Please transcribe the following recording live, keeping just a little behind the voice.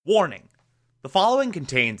Warning: the following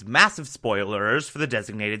contains massive spoilers for the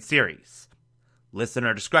designated series.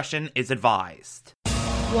 Listener discretion is advised.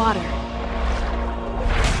 Water.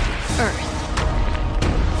 Earth.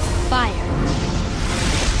 Fire.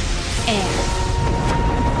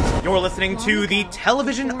 Air. You're listening to the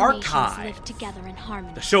Television Archive,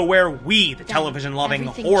 the show where we, the television-loving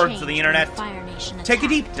hordes of the internet, take a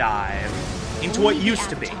deep dive into what used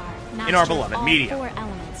to be in our beloved media.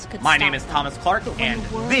 My name is Thomas Clark, and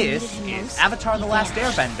this is Avatar: The Last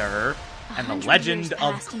Airbender and the Legend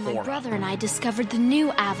of Korra. My brother and I discovered the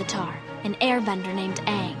new Avatar, an airbender named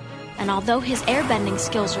Aang. And although his airbending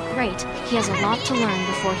skills are great, he has a lot to learn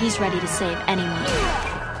before he's ready to save anyone.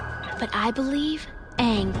 But I believe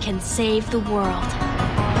Aang can save the world.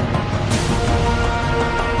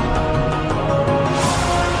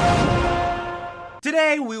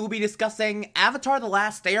 Today, we will be discussing Avatar: The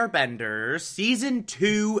Last Airbender, Season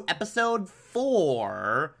 2, Episode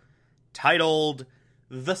 4, titled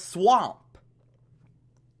The Swamp.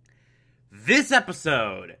 This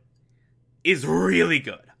episode is really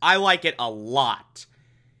good. I like it a lot.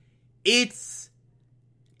 It's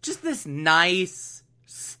just this nice,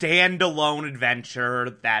 standalone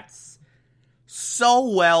adventure that's so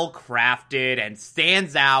well crafted and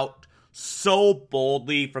stands out so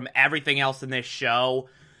boldly from everything else in this show.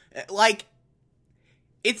 Like,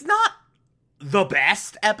 it's not the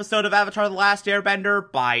best episode of Avatar: The Last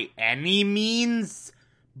Airbender by any means,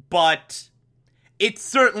 but it's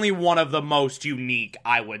certainly one of the most unique,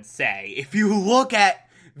 I would say. If you look at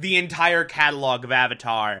the entire catalog of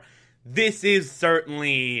Avatar, this is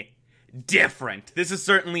certainly different. This is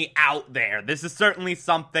certainly out there. This is certainly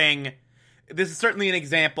an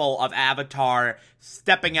example of Avatar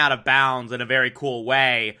stepping out of bounds in a very cool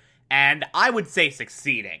way, and I would say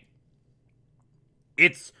succeeding.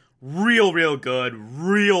 It's real good,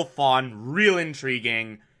 real fun, real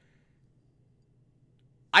intriguing.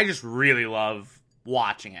 I just really love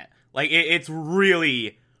watching it. Like, it's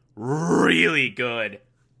really good.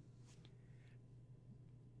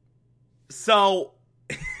 So,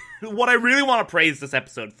 what I really want to praise this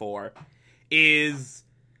episode for is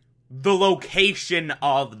the location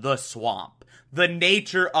of the swamp. The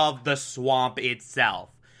nature of the swamp itself.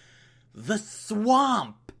 The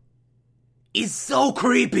swamp is so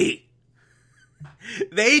creepy.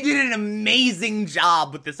 They did an amazing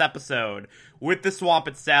job with this episode, with the swamp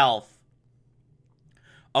itself,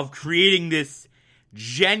 of creating this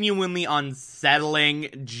genuinely unsettling,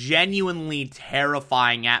 genuinely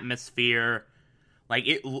terrifying atmosphere. Like,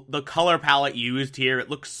 the color palette used here, it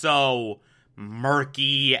looks so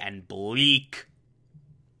murky and bleak.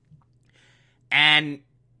 And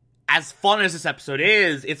as fun as this episode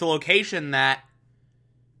is, it's a location that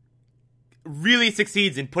really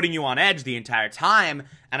succeeds in putting you on edge the entire time.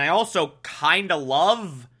 And I also kind of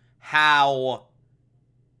love how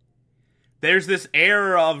there's this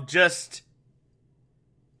air of just,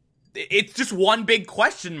 it's just one big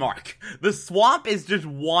question mark. The swamp is just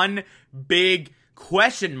one big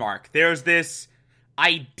question mark. There's this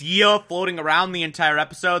idea floating around the entire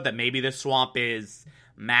episode that maybe the swamp is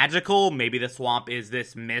magical, maybe the swamp is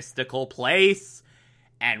this mystical place,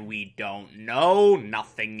 and we don't know,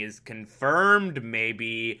 nothing is confirmed.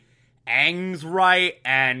 Maybe Aang's right,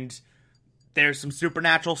 and there's some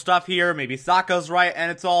supernatural stuff here, maybe Sokka's right,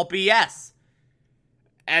 and it's all BS.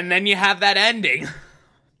 And then you have that ending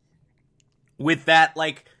with that,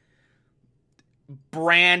 like,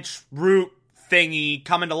 branch root thingy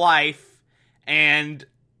coming to life and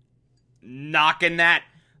knocking that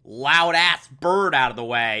loud-ass bird out of the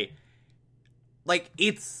way. Like,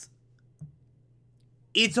 it's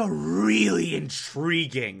a really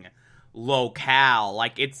intriguing locale.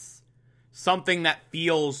 Like, it's something that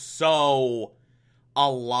feels so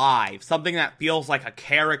alive. Something that feels like a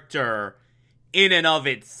character in and of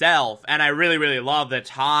itself. And I really love the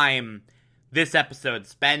time this episode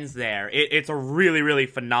spends there. It's a really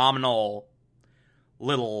phenomenal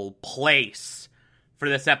little place for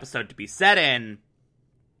this episode to be set in.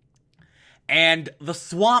 And the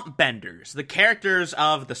Swamp Benders, the characters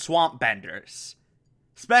of the Swamp Benders,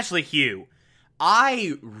 especially Hugh,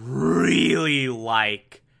 I really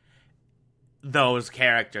like those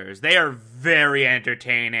characters. They are very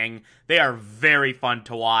entertaining. They are very fun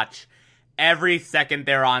to watch. Every second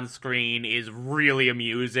they're on screen is really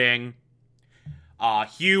amusing.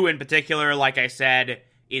 Hugh in particular, like I said,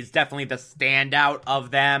 is definitely the standout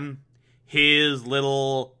of them. His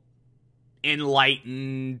little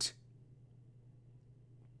enlightened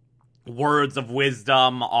words of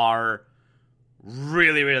wisdom are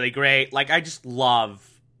really great. Like, I just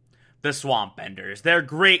love the Swamp Benders. They're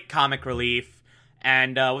great comic relief,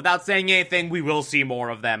 And without saying anything, we will see more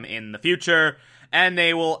of them in the future, and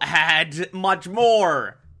they will add much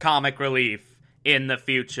more comic relief in the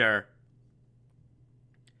future.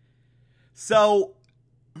 So,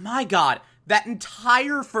 my god, that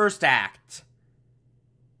entire first act,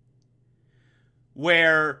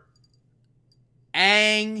 where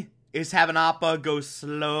Aang is having Appa go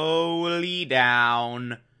slowly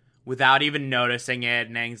down without even noticing it,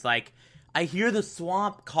 and Aang's like, I hear the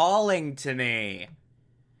swamp calling to me.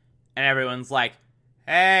 And everyone's like,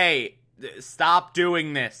 hey, stop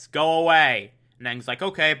doing this, go away. And Aang's like,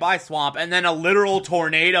 okay, bye, swamp. And then a literal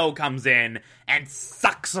tornado comes in and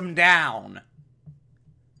sucks him down,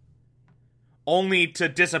 only to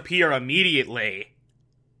disappear immediately.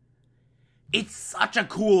 It's such a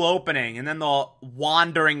cool opening. And then the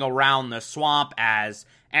wandering around the swamp as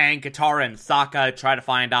Aang, Katara, and Sokka try to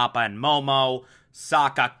find Appa and Momo.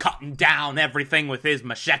 Sokka cutting down everything with his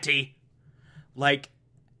machete. Like,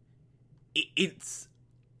 it's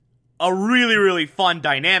a really, really fun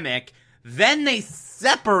dynamic. Then they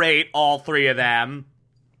separate all three of them,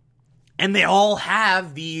 and they all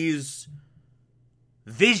have these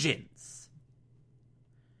visions.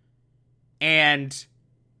 And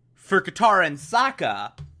for Katara and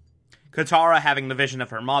Sokka, Katara having the vision of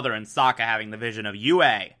her mother and Sokka having the vision of Yue,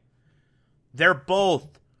 they're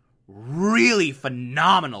both really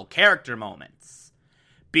phenomenal character moments.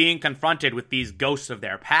 Being confronted with these ghosts of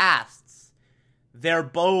their pasts, they're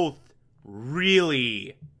both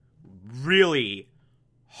really, really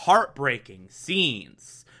heartbreaking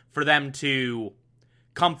scenes for them to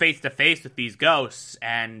come face to face with these ghosts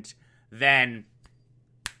and then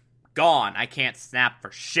gone. I can't snap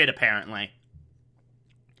for shit, apparently.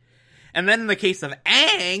 And then in the case of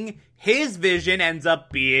Aang, his vision ends up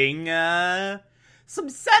being some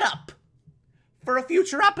setup for a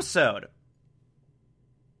future episode.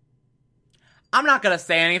 I'm not gonna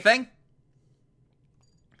say anything.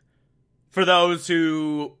 For those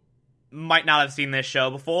who might not have seen this show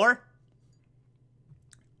before,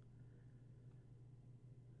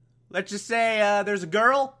 let's just say there's a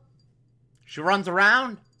girl. She runs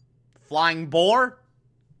around, flying boar,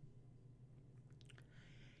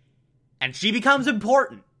 and she becomes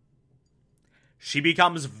important. She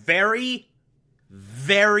becomes very,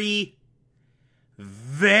 very,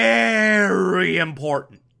 very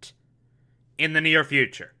important in the near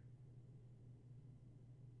future.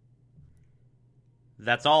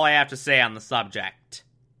 That's all I have to say on the subject.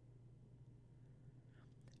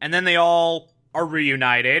 And then they all are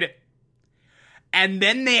reunited. And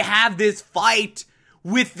then they have this fight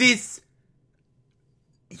with this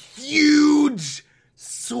huge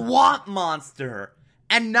swamp monster.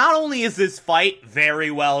 And not only is this fight very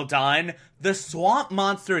well done, the swamp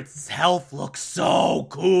monster itself looks so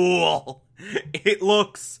cool. It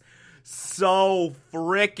looks so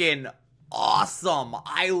freaking awesome.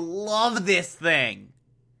 I love this thing.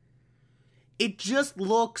 It just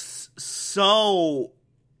looks so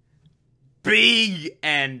big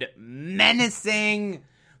and menacing.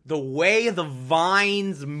 The way the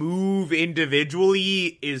vines move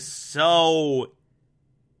individually is so...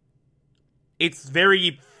 It's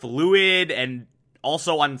very fluid and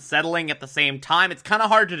also unsettling at the same time. It's kind of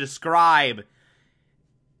hard to describe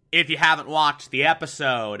if you haven't watched the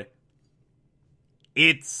episode.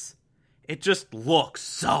 It just looks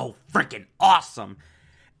so freaking awesome.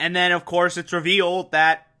 And then, of course, it's revealed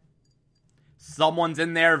that someone's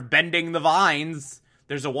in there bending the vines.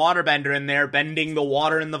 There's a waterbender in there bending the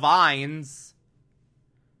water in the vines.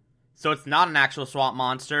 So it's not an actual swamp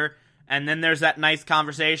monster. And then there's that nice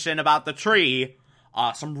conversation about the tree.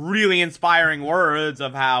 Some really inspiring words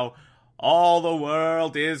of how all the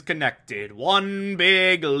world is connected. One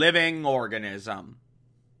big living organism.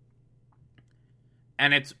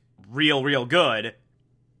 And it's real, real good.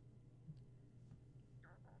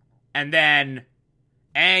 And then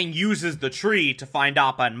Aang uses the tree to find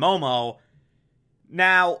Appa and Momo.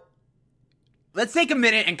 Now, let's take a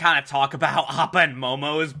minute and kind of talk about Appa and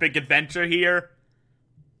Momo's big adventure here.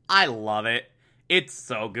 I love it. It's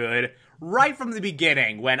so good. Right from the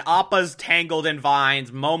beginning, when Appa's tangled in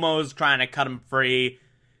vines, Momo's trying to cut him free.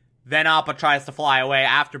 Then Appa tries to fly away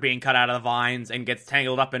after being cut out of the vines and gets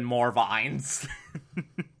tangled up in more vines.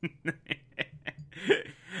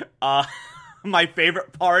 My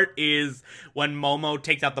favorite part is when Momo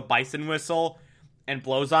takes out the bison whistle and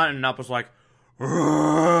blows on it, and Appa's like,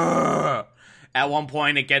 "Rrr." At one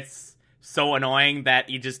point it gets so annoying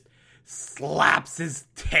that he just slaps his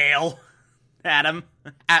tail at him,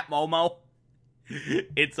 at Momo.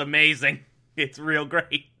 It's amazing. It's real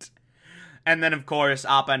great. And then, of course,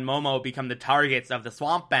 Appa and Momo become the targets of the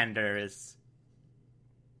swamp benders.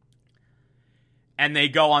 And they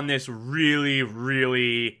go on this really,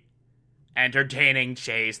 really entertaining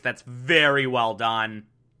chase that's very well done.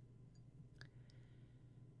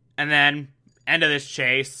 And then, end of this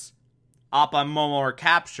chase, Appa and Momo are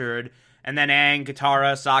captured, and then Aang,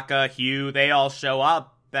 Katara, Sokka, Hugh, they all show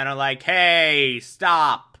up and are like, hey,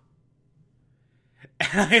 stop.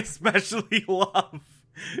 And I especially love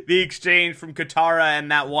the exchange from Katara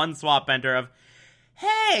and that one swamp bender of,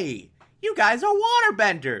 hey, you guys are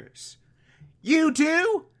waterbenders. You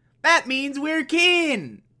too? That means we're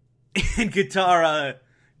kin. And Katara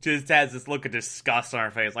just has this look of disgust on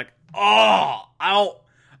her face, like, oh, I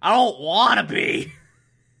don't want to be.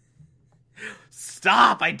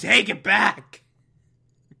 Stop, I take it back.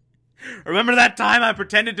 Remember that time I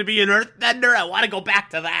pretended to be an earthbender? I want to go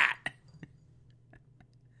back to that.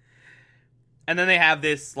 And then they have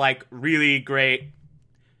this, like, really great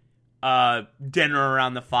dinner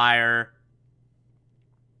around the fire.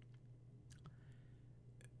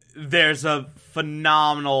 There's a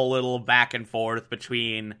phenomenal little back and forth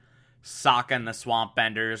between Sokka and the Swamp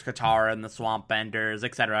Benders, Katara and the Swamp Benders,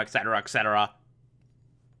 etc., etc., etc.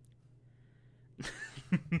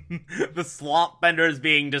 The Swamp Benders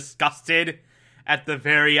being disgusted at the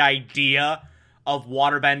very idea of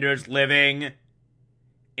waterbenders living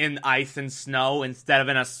in ice and snow instead of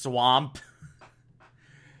in a swamp.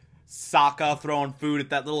 Sokka throwing food at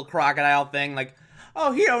that little crocodile thing, like,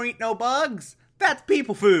 oh, he don't eat no bugs. That's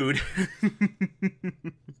people food.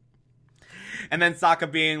 And then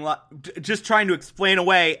Sokka being like, just trying to explain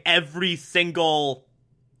away every single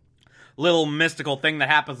little mystical thing that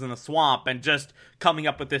happens in the swamp and just coming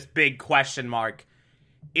up with this big question mark.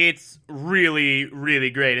 It's really, really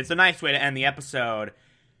great. It's a nice way to end the episode.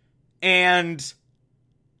 And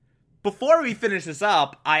before we finish this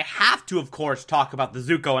up, I have to, of course, talk about the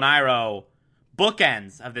Zuko and Iroh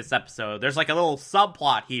bookends of this episode. There's like a little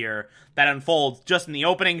subplot here that unfolds just in the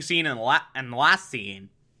opening scene and the last scene.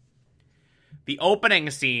 The opening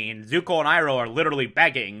scene, Zuko and Iroh are literally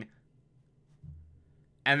begging.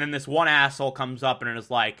 And then this one asshole comes up and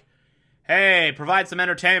is like, hey, provide some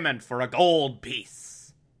entertainment for a gold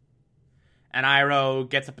piece. And Iroh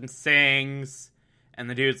gets up and sings. And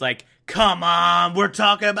the dude's like, come on, we're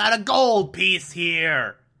talking about a gold piece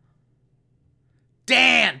here.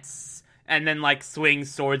 Dance! And then, like,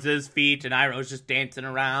 swings towards his feet, and Iroh's just dancing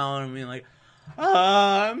around, and being like,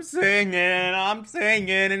 oh, I'm singing,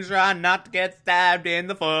 and trying not to get stabbed in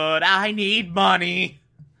the foot. I need money.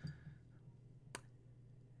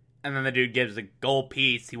 And then the dude gives a gold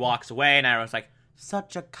piece, he walks away, and Iroh's like,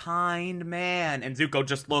 such a kind man. And Zuko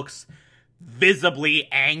just looks visibly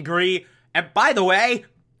angry. And by the way,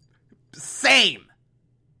 same.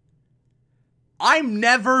 I'm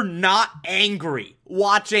never not angry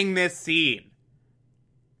watching this scene.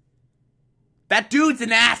 That dude's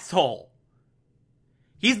an asshole.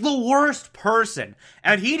 He's the worst person,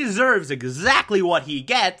 and he deserves exactly what he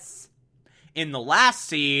gets in the last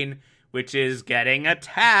scene, which is getting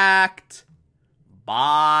attacked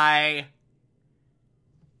by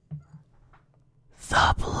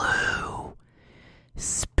the Blue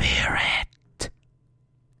Spirit.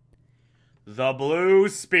 The Blue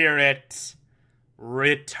Spirit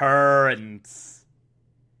returns.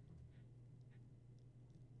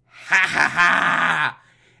 Ha ha ha!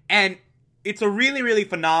 And it's a really, really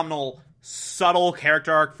phenomenal, subtle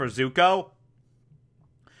character arc for Zuko.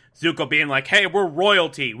 Zuko being like, hey, we're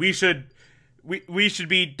royalty. We should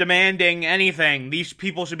be demanding anything. These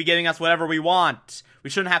people should be giving us whatever we want.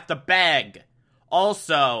 We shouldn't have to beg.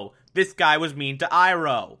 Also, this guy was mean to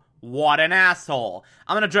Iroh. What an asshole.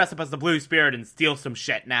 I'm gonna dress up as the Blue Spirit and steal some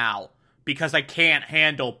shit now. Because I can't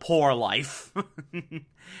handle poor life.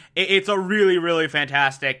 It's a really, really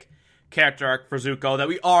fantastic character arc for Zuko that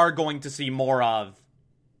we are going to see more of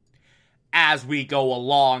as we go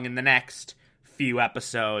along in the next few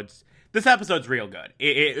episodes. This episode's real good.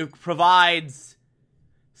 It provides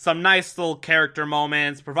some nice little character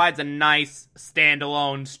moments, provides a nice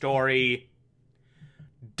standalone story,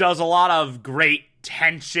 does a lot of great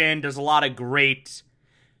tension, does a lot of great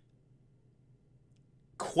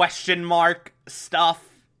question mark stuff,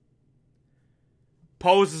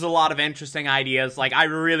 poses a lot of interesting ideas. Like, I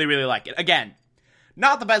really, really like it. Again,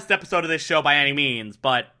 not the best episode of this show by any means,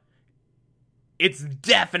 but it's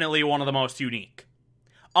definitely one of the most unique.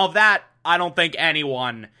 Of that, I don't think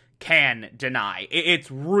anyone can deny.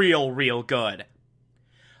 It's real, real good.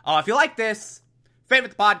 If you like this,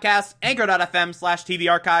 favorite the podcast, anchor.fm/TV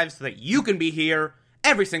archives, so that you can be here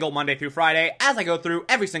every single Monday through Friday as I go through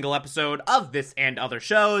every single episode of this and other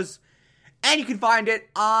shows. And you can find it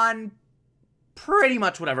on pretty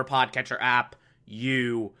much whatever podcatcher app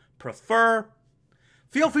you prefer.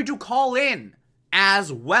 Feel free to call in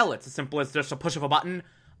as well. It's as simple as just a push of a button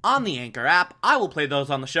on the Anchor app. I will play those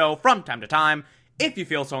on the show from time to time if you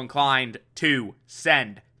feel so inclined to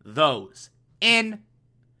send those in.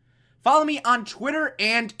 Follow me on Twitter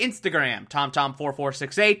and Instagram,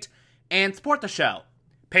 TomTom4468, and support the show.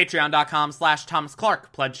 Patreon.com/Thomas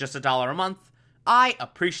Clark. Pledge just $1 a month. I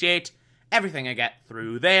appreciate everything I get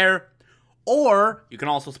through there. Or you can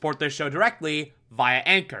also support this show directly via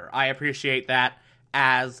Anchor. I appreciate that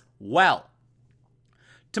as well.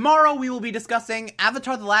 Tomorrow we will be discussing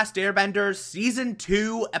Avatar: The Last Airbender Season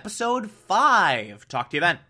 2, Episode 5. Talk to you then.